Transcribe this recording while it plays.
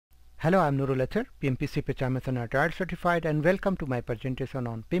Hello, I'm Nurul Ether, PMPC Pechamethon Retired Certified, and welcome to my presentation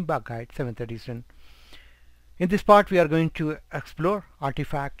on PMBOK Guide 7th edition. In this part, we are going to explore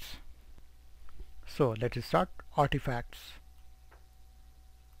artifacts. So let us start. Artifacts.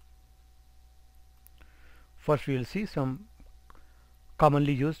 First, we will see some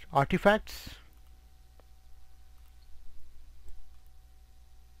commonly used artifacts.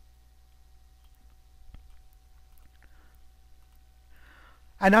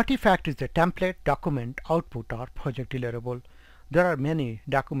 An artifact is a template, document, output, or project deliverable. There are many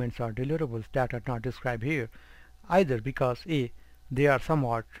documents or deliverables that are not described here, either because A. they are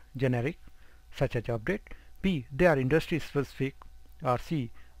somewhat generic, such as update, B. they are industry specific, or C.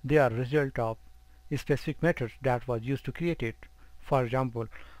 they are result of specific methods that was used to create it. For example,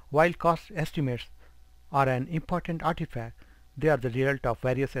 while cost estimates are an important artifact, they are the result of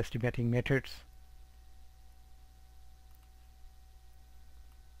various estimating methods.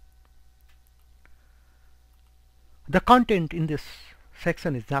 The content in this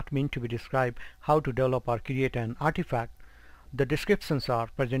section is not meant to be described how to develop or create an artifact. The descriptions are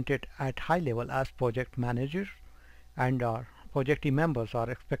presented at high level as project managers and our project team members are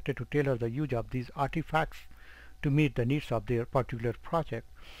expected to tailor the use of these artifacts to meet the needs of their particular project.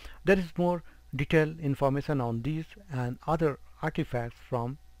 There is more detailed information on these and other artifacts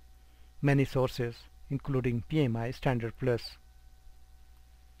from many sources, including PMI Standard Plus.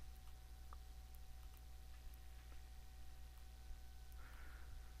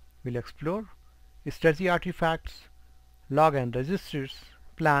 We'll explore strategy artifacts, log and registers,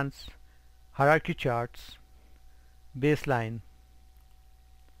 plans, hierarchy charts, baseline,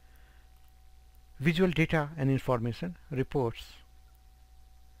 visual data and information, reports,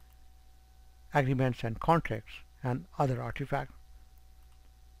 agreements and contracts, and other artifacts.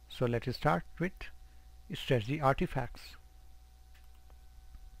 So let us start with strategy artifacts.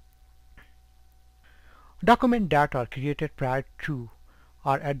 Documents that are created prior to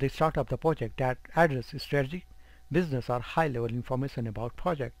or at the start of the project that address strategic, business or high-level information about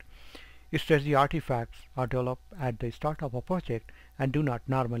project. Strategy artifacts are developed at the start of a project and do not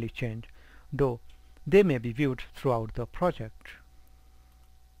normally change, though they may be viewed throughout the project.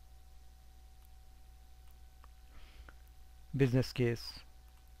 Business case,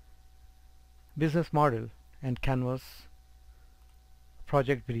 business model and canvas,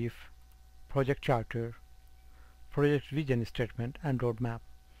 project brief, project charter, project vision statement and roadmap.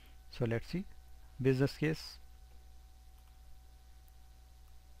 So let's see business case.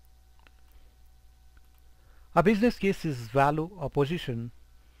 A business case is value proposition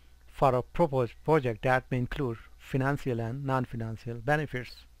for a proposed project that may include financial and non-financial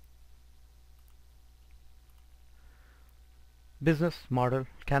benefits. Business model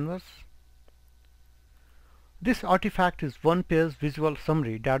canvas. This artifact is one-page visual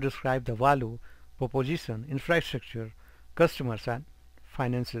summary that describes the value proposition, infrastructure, customers, and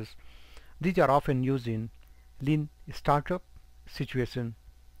finances. These are often used in lean startup situation.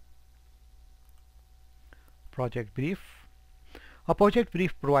 Project brief. A project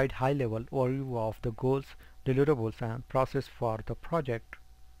brief provides high-level overview of the goals, deliverables, and process for the project.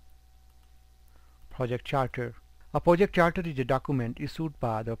 Project charter. A project charter is a document issued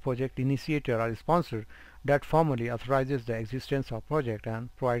by the project initiator or sponsor that formally authorizes the existence of project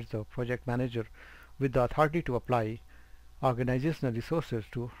and provides the project manager with the authority to apply organizational resources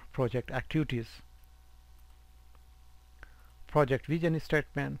to project activities. Project vision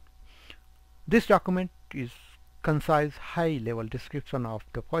statement. This document is concise, high-level description of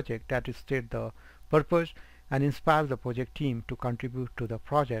the project that states the purpose and inspires the project team to contribute to the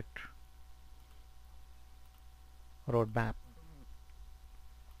project. Roadmap.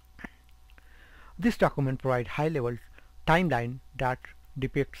 This document provides high-level timeline that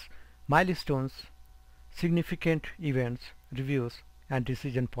depicts milestones, significant events, reviews, and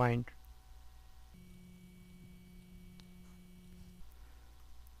decision point.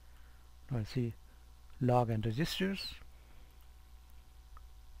 Now see log and registers.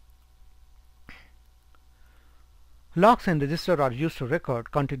 Logs and registers are used to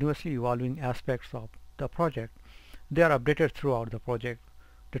record continuously evolving aspects of the project. They are updated throughout the project.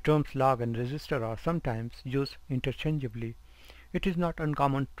 The terms log and register are sometimes used interchangeably. It is not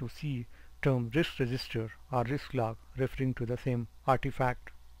uncommon to see term risk register or risk log referring to the same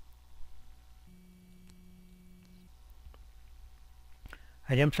artifact.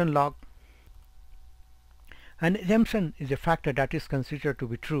 Assumption log. An assumption is a factor that is considered to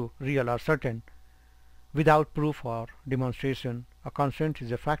be true, real, or certain without proof or demonstration. A constraint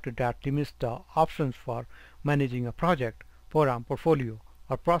is a factor that limits the options for managing a project, program, portfolio,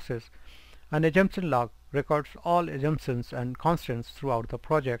 or process. An assumption log records all assumptions and constants throughout the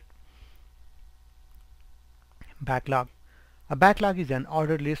project. Backlog. A backlog is an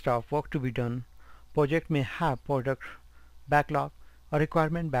ordered list of work to be done. Project may have product backlog, a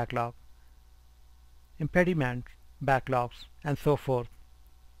requirement backlog, impediment backlogs, and so forth.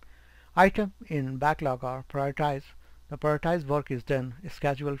 Items in backlog are prioritized. The prioritized work is then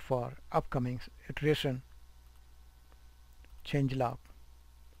scheduled for upcoming iteration. Changelog.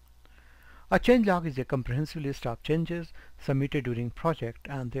 A changelog is a comprehensive list of changes submitted during project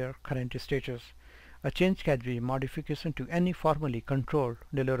and their current status. A change can be modification to any formally controlled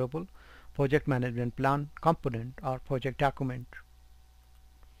deliverable, project management plan, component, or project document.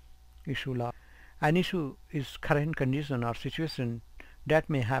 Issue log. An issue is current condition or situation that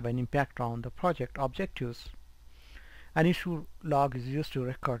may have an impact on the project objectives. An issue log is used to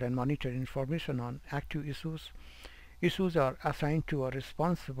record and monitor information on active issues. Issues are assigned to a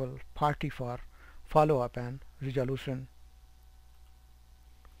responsible party for follow-up and resolution.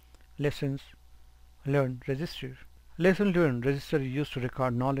 Lessons learned register. Lesson learned register is used to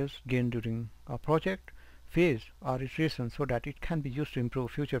record knowledge gained during a project, phase, or iteration so that it can be used to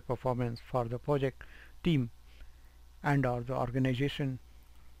improve future performance for the project team and or the organization.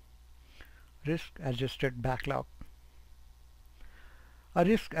 Risk adjusted backlog. A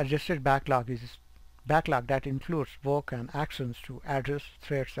risk adjusted backlog is backlog that includes work and actions to address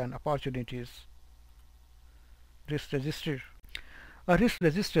threats and opportunities. Risk register. A risk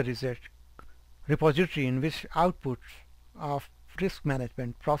register is a repository in which outputs of risk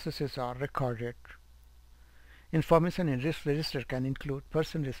management processes are recorded. Information in risk register can include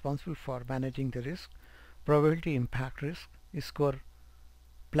person responsible for managing the risk, probability impact risk, score,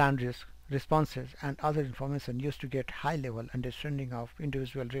 plan risk, responses, and other information used to get high-level understanding of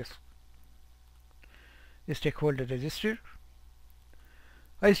individual risks. Stakeholder Register.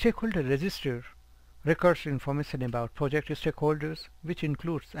 A stakeholder register records information about project stakeholders, which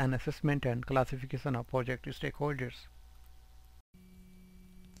includes an assessment and classification of project stakeholders.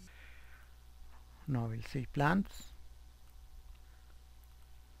 Now we'll see plans.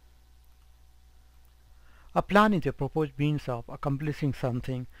 A plan is a proposed means of accomplishing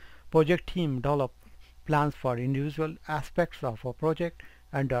something. Project team develop plans for individual aspects of a project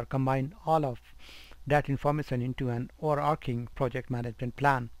and are combine all of that information into an overarching project management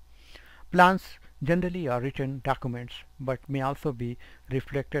plan. Plans generally are written documents but may also be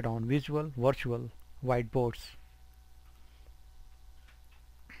reflected on visual, virtual whiteboards.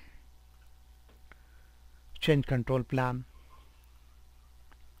 Change control plan.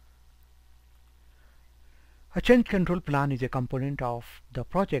 A change control plan is a component of the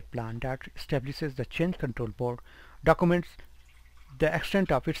project plan that establishes the change control board, documents the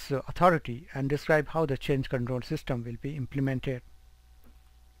extent of its authority, and describe how the change control system will be implemented.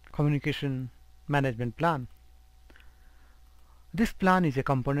 Communication management plan. This plan is a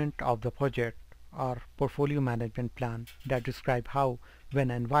component of the project or portfolio management plan that describe how,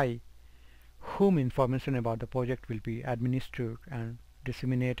 when, and why whom information about the project will be administered and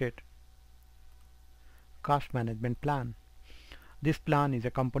disseminated. Cost management plan. This plan is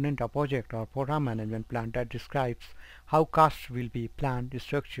a component of project or program management plan that describes how costs will be planned,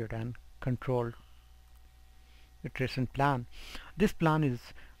 structured, and controlled. Iteration plan. This plan is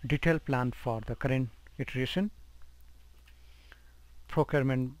a detailed plan for the current iteration.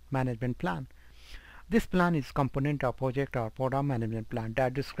 Procurement management plan. This plan is a component of project or program management plan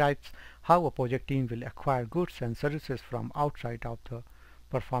that describes how a project team will acquire goods and services from outside of the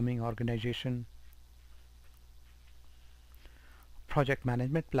performing organization. Project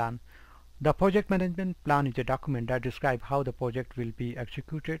management plan. The project management plan is a document that describes how the project will be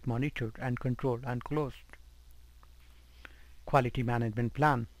executed, monitored, and controlled and closed. Quality management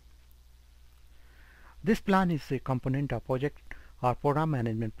plan. This plan is a component of project or program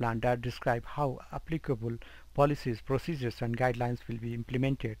management plan that describe how applicable policies, procedures, and guidelines will be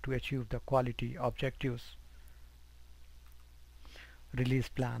implemented to achieve the quality objectives. Release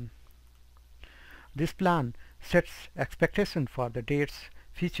plan. This plan sets expectations for the dates,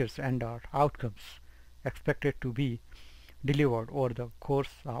 features, and or outcomes expected to be delivered over the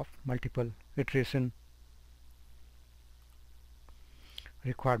course of multiple iterations.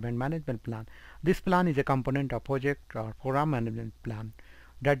 Requirement management plan. This plan is a component of project or program management plan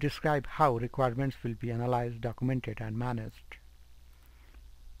that describe how requirements will be analyzed, documented, and managed.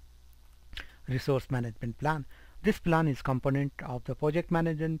 Resource management plan. This plan is a component of the project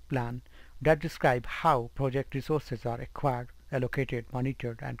management plan that describe how project resources are acquired, allocated,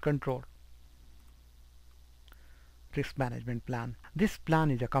 monitored, and controlled. Risk management plan. This plan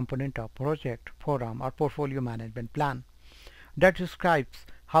is a component of project, program, or portfolio management plan that describes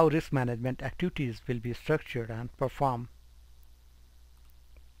how risk management activities will be structured and performed.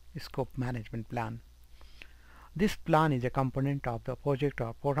 Scope management plan. This plan is a component of the project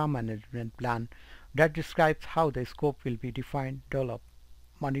or program management plan that describes how the scope will be defined, developed,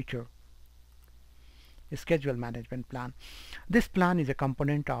 monitored. Schedule management plan. This plan is a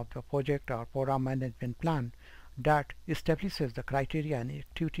component of the project or program management plan that establishes the criteria and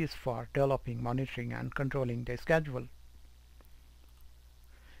activities for developing, monitoring, and controlling the schedule.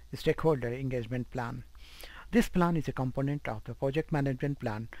 Stakeholder engagement plan. This plan is a component of the project management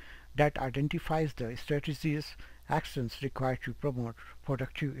plan that identifies the strategies, actions required to promote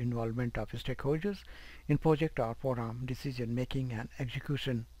productive involvement of stakeholders in project or program decision making and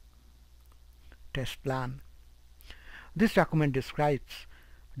execution. Test plan. This document describes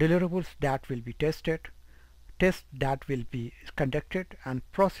deliverables that will be tested, tests that will be conducted, and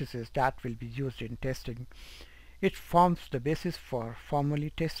processes that will be used in testing. It forms the basis for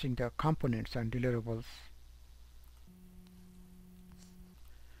formally testing the components and deliverables.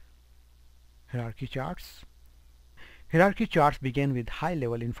 Hierarchy charts. Hierarchy charts begin with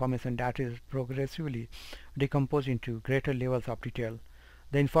high-level information that is progressively decomposed into greater levels of detail.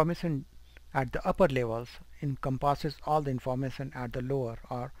 The information at the upper levels encompasses all the information at the lower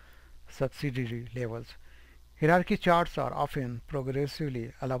or subsidiary levels. Hierarchy charts are often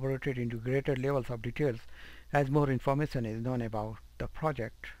progressively elaborated into greater levels of details as more information is known about the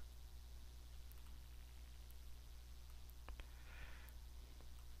project.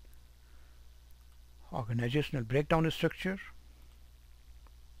 Organizational breakdown structure.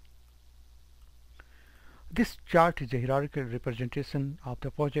 This chart is a hierarchical representation of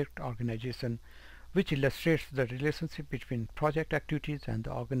the project organization, which illustrates the relationship between project activities and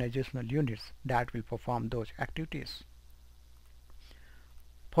the organizational units that will perform those activities.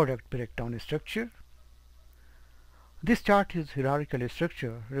 Product breakdown structure. This chart is hierarchical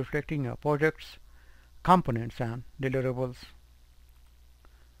structure reflecting a project's components and deliverables.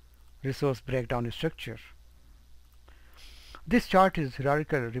 Resource breakdown structure. This chart is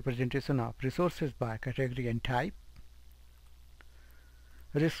hierarchical representation of resources by category and type.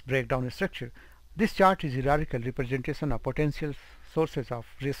 Risk breakdown structure. This chart is hierarchical representation of potential sources of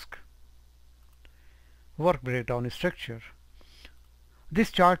risk. Work breakdown structure. This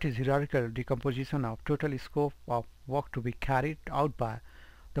chart is hierarchical decomposition of total scope of work to be carried out by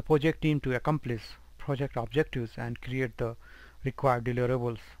the project team to accomplish project objectives and create the required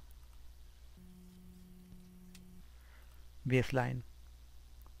deliverables. Baseline.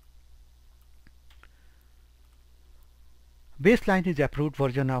 Baseline is the approved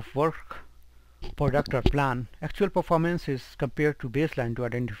version of work, product or plan. Actual performance is compared to baseline to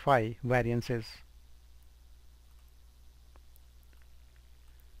identify variances.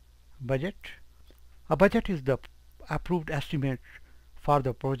 Budget. A budget is the approved estimate for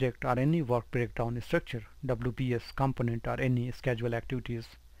the project or any work breakdown structure, WBS component or any schedule activities.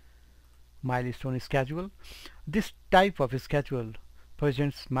 Milestone schedule. This type of schedule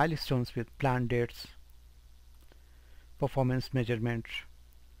presents milestones with planned dates. Performance measurement.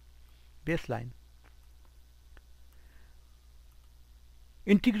 Baseline.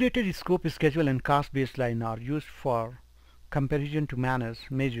 Integrated scope schedule and cost baseline are used for comparison to manage,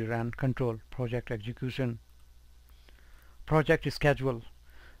 measure, and control project execution. Project schedule.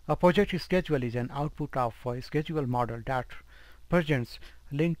 A project schedule is an output of a schedule model that presents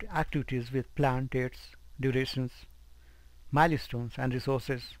linked activities with planned dates, durations, milestones, and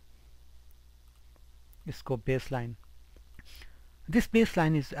resources. Scope baseline. This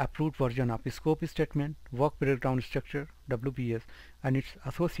baseline is approved version of scope statement, work breakdown structure, WBS, and its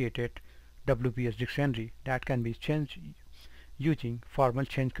associated WBS dictionary that can be changed using formal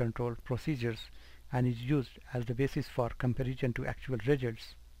change control procedures and is used as the basis for comparison to actual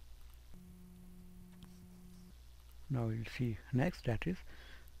results. Now we'll see next, that is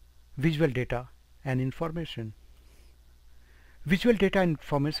visual data and information. Visual data and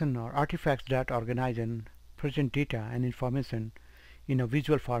information are artifacts that organize and present data and information in a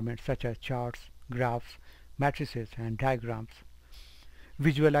visual format such as charts, graphs, matrices, and diagrams.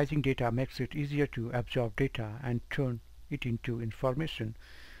 Visualizing data makes it easier to absorb data and turn it into information.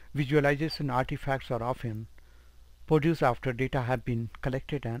 Visualization artifacts are often produced after data have been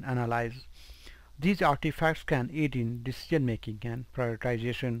collected and analyzed. These artifacts can aid in decision making and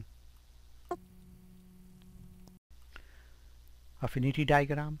prioritization. Affinity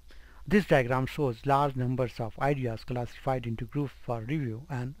diagram. This diagram shows large numbers of ideas classified into groups for review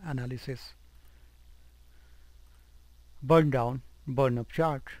and analysis. Burn down, burn up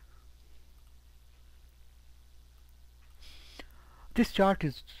chart. This chart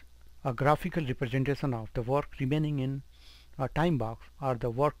is a graphical representation of the work remaining in a time box or the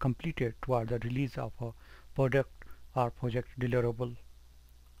work completed toward the release of a product or project deliverable.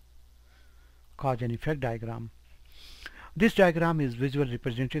 Cause and effect diagram. This diagram is visual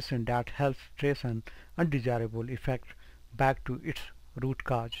representation that helps trace an undesirable effect back to its root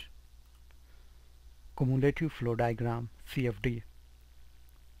cause. Cumulative flow diagram (CFD).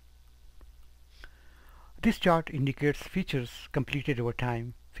 This chart indicates features completed over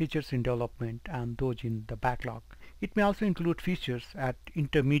time, features in development, and those in the backlog. It may also include features at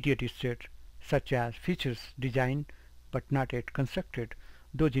intermediate state, such as features designed but not yet constructed,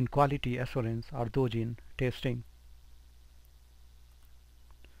 those in quality assurance, or those in testing.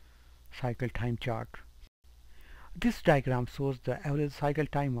 Cycle time chart. This diagram shows the average cycle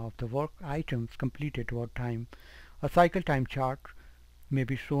time of the work items completed over time. A cycle time chart may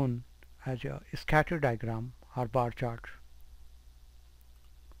be shown as a scatter diagram or bar chart.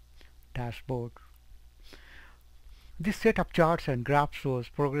 Dashboard. This set of charts and graphs shows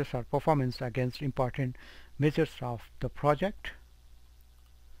progress or performance against important measures of the project.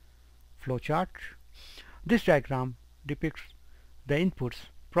 Flowchart. This diagram depicts the inputs,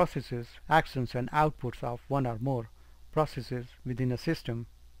 processes, actions, and outputs of one or more processes within a system.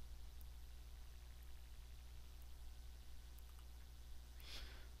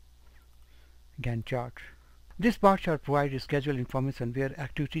 Gantt chart. This bar chart provides schedule information where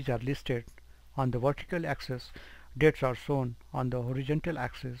activities are listed on the vertical axis, dates are shown on the horizontal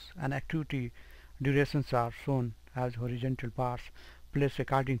axis, and activity durations are shown as horizontal bars placed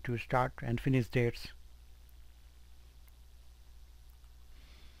according to start and finish dates.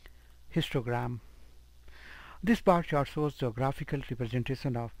 Histogram. This bar chart shows the graphical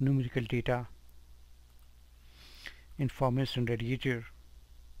representation of numerical data. Information Radiator.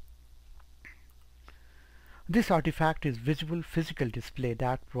 This artifact is visible physical display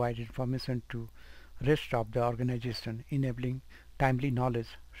that provides information to rest of the organization, enabling timely knowledge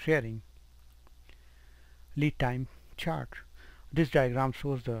sharing. Lead time chart. This diagram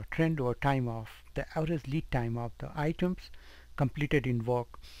shows the trend over time of the average lead time of the items completed in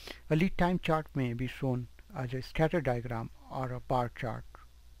work. A lead time chart may be shown as a scatter diagram or a bar chart.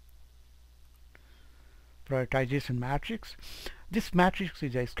 Prioritization matrix. This matrix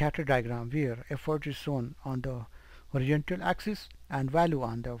is a scatter diagram where effort is shown on the horizontal axis and value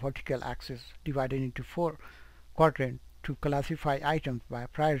on the vertical axis, divided into 4 quadrants to classify items by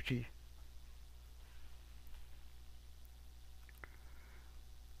priority.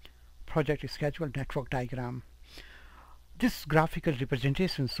 Project schedule network diagram. This graphical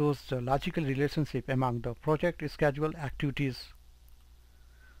representation shows the logical relationship among the project schedule activities.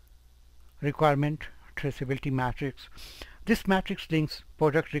 Requirement traceability matrix. This matrix links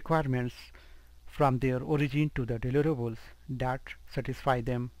product requirements from their origin to the deliverables that satisfy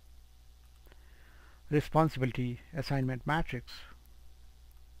them. Responsibility assignment matrix.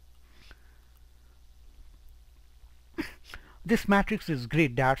 This matrix is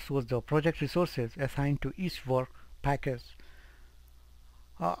grid that shows the project resources assigned to each work package.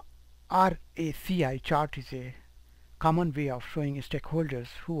 RACI chart is a common way of showing stakeholders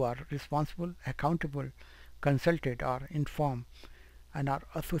who are responsible, accountable, consulted, or informed, and are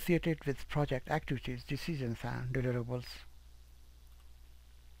associated with project activities, decisions, and deliverables.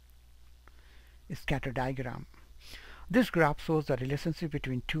 Scatter diagram. This graph shows the relationship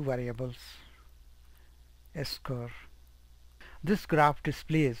between two variables. S-curve. This graph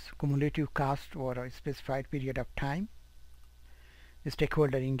displays cumulative cost over a specified period of time.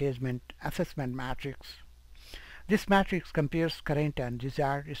 Stakeholder engagement assessment matrix. This matrix compares current and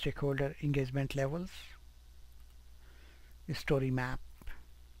desired stakeholder engagement levels. Story map.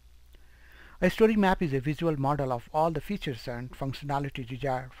 A story map is a visual model of all the features and functionality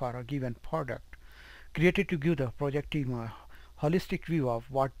desired for a given product, created to give the project team a holistic view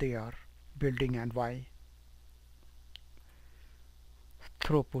of what they are building and why.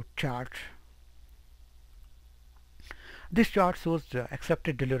 Throughput chart. This chart shows the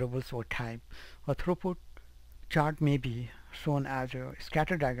accepted deliverables over time. A throughput chart may be shown as a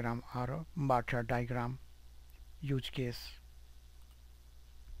scatter diagram or a bar chart diagram. Use case.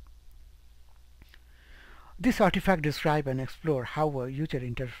 This artifact describes and explores how a user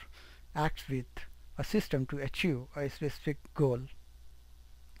interacts with a system to achieve a specific goal.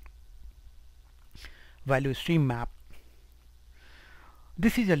 Value stream map.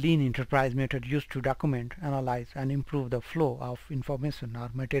 This is a lean enterprise method used to document, analyze, and improve the flow of information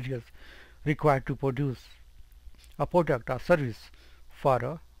or materials required to produce a product or service for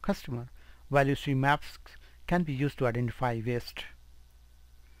a customer. Value stream maps can be used to identify waste.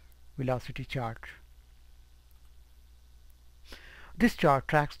 Velocity chart. This chart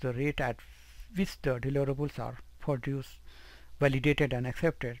tracks the rate at which the deliverables are produced, validated, and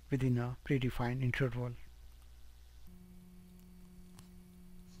accepted within a predefined interval.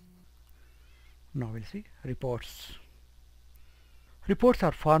 Now we'll see reports. Reports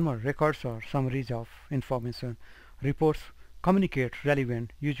are formal records or summaries of information. Reports communicate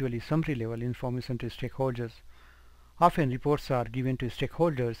relevant, usually summary level information to stakeholders. Often reports are given to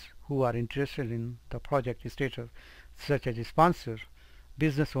stakeholders who are interested in the project status, such as sponsors,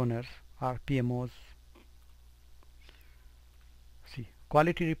 business owners, or PMOs. See,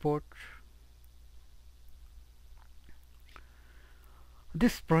 quality report.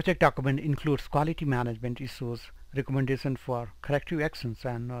 This project document includes quality management issues, recommendation for corrective actions,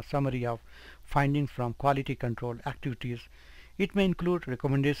 and a summary of findings from quality control activities. It may include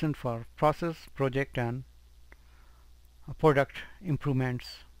recommendations for process, project, and product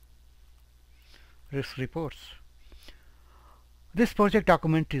improvements. Risk reports. This project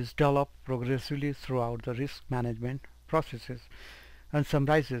document is developed progressively throughout the risk management processes and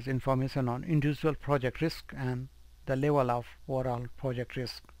summarizes information on individual project risk and the level of overall project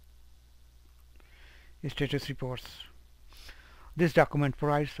risk. Status reports. This document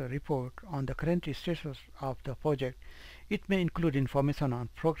provides a report on the current status of the project. It may include information on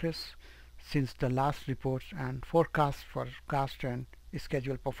progress since the last reports and forecasts for cost and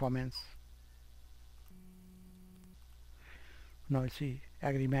schedule performance. Now let's see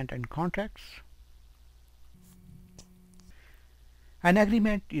agreement and contracts. An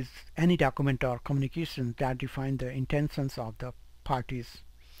agreement is any document or communication that define the intentions of the parties.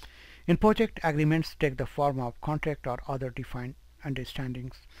 In project, agreements take the form of contract or other defined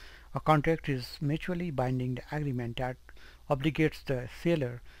understandings. A contract is mutually binding agreement that obligates the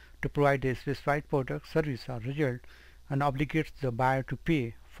seller to provide a specified product, service, or result and obligates the buyer to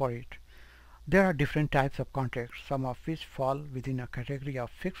pay for it. There are different types of contracts, some of which fall within a category of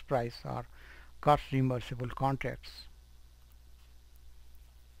fixed price or cost reimbursable contracts.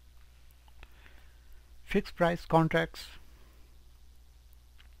 Fixed price contracts.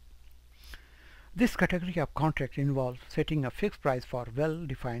 This category of contract involves setting a fixed price for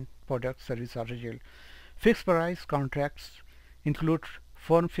well-defined product, service, or result. Fixed price contracts include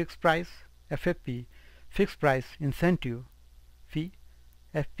firm fixed price, FFP, fixed price incentive fee,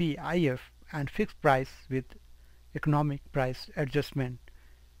 FPIF, and fixed price with economic price adjustment,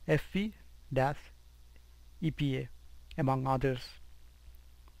 FP-EPA, among others.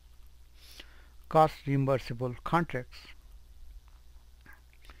 Cost reimbursable contracts.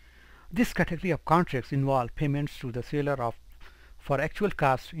 This category of contracts involve payments to the seller for actual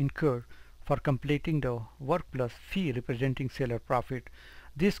costs incurred for completing the work plus fee representing seller profit.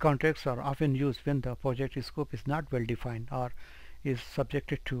 These contracts are often used when the project scope is not well defined or is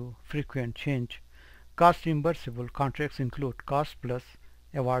subjected to frequent change. Cost reimbursable contracts include cost plus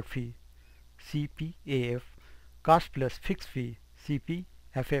award fee, CPAF, cost plus fixed fee,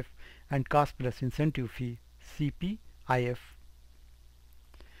 CPFF, and cost plus incentive fee, CPIF.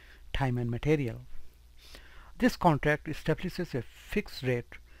 Time and material. This contract establishes a fixed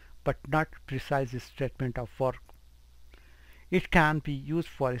rate but not precise statement of work. It can be used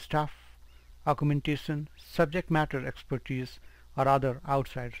for staff augmentation, subject matter expertise, or other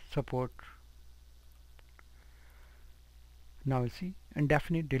outside support. Now we'll see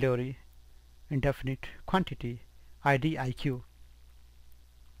indefinite delivery, indefinite quantity, IDIQ.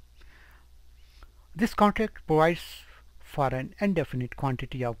 This contract provides for an indefinite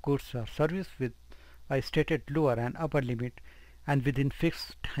quantity of goods or service with a stated lower and upper limit and within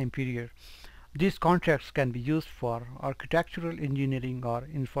fixed time period. These contracts can be used for architectural engineering or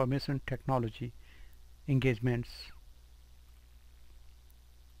information technology engagements.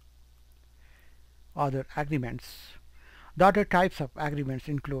 Other agreements. The other types of agreements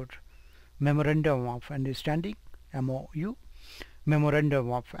include Memorandum of Understanding, MOU,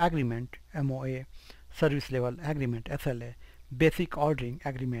 Memorandum of Agreement, MOA, Service Level Agreement, SLA, Basic Ordering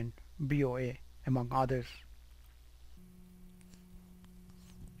Agreement, BOA, among others.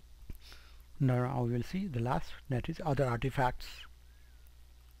 Now we will see the last, that is other artifacts.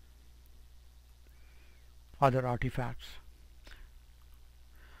 Other artifacts.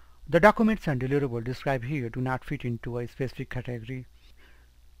 The documents and deliverables described here do not fit into a specific category.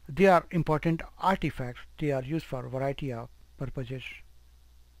 They are important artifacts. They are used for a variety of purposes.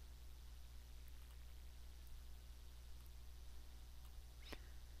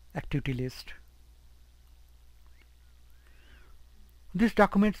 Activity list. This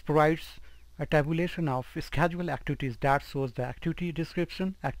document provides a tabulation of scheduled activities that shows the activity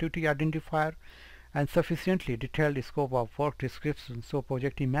description, activity identifier, and sufficiently detailed scope of work description so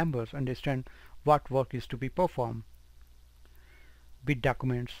project team members understand what work is to be performed. Bid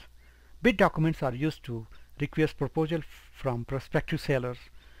documents. Bid documents are used to request proposal from prospective sellers.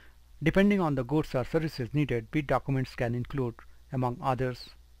 Depending on the goods or services needed, bid documents can include, among others,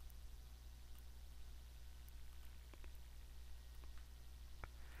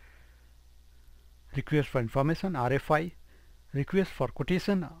 request for information RFI, request for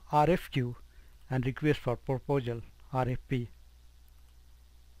quotation RFQ, and request for proposal RFP.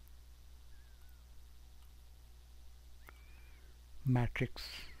 Matrix.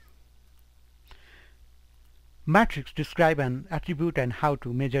 Matrix describe an attribute and how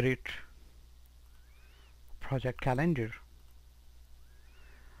to measure it. Project calendar.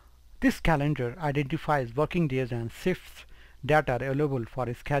 This calendar identifies working days and shifts data available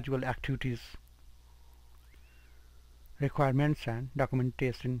for scheduled activities. Requirements and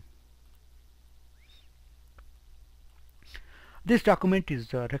documentation. This document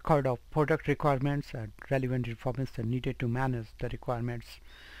is a record of product requirements and relevant information needed to manage the requirements,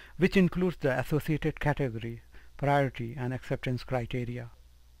 which includes the associated category, priority, and acceptance criteria.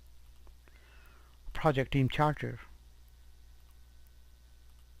 Project team charter.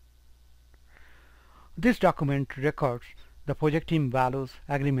 This document records the project team values,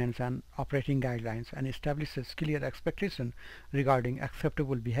 agreements, and operating guidelines, and establishes clear expectations regarding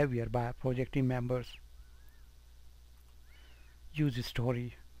acceptable behavior by project team members. Use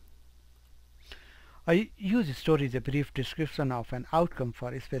story. A use story is a brief description of an outcome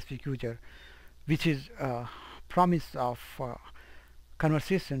for a specific user, which is a promise of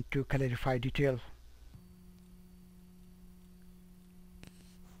conversation to clarify detail.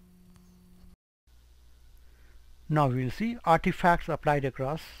 Now we will see artifacts applied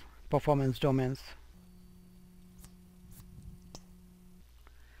across performance domains.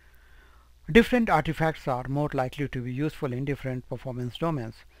 Different artifacts are more likely to be useful in different performance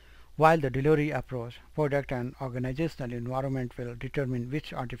domains. While the delivery approach, product, and organizational environment will determine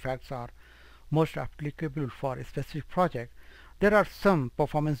which artifacts are most applicable for a specific project, there are some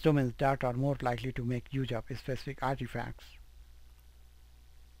performance domains that are more likely to make use of specific artifacts.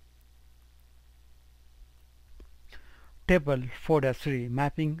 Table 4-3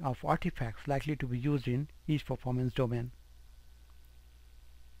 mapping of artifacts likely to be used in each performance domain.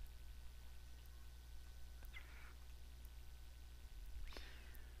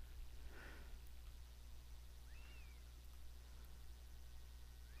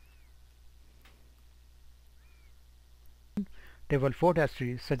 Table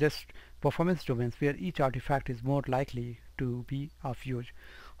 4-3 suggests performance domains where each artifact is more likely to be of use.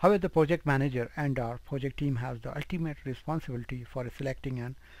 However, the project manager and our project team has the ultimate responsibility for selecting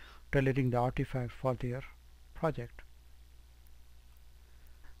and tailoring the artifact for their project.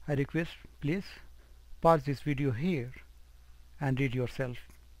 I request please pause this video here and read yourself.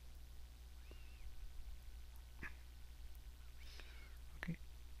 Okay.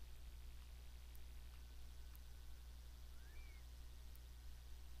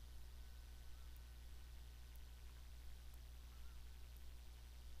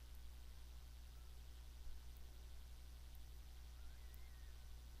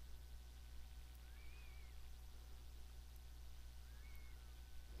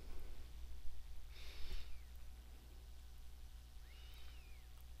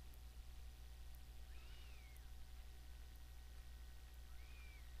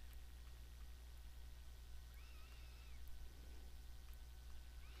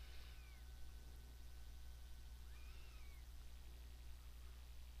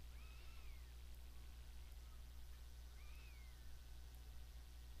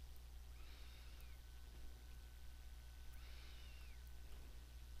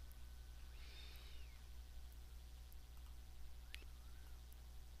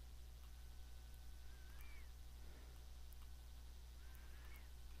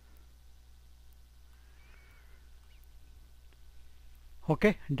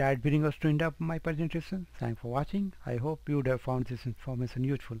 Okay, that brings us to end of my presentation. Thanks for watching. I hope you would have found this information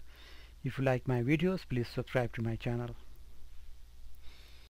useful. If you like my videos, please subscribe to my channel.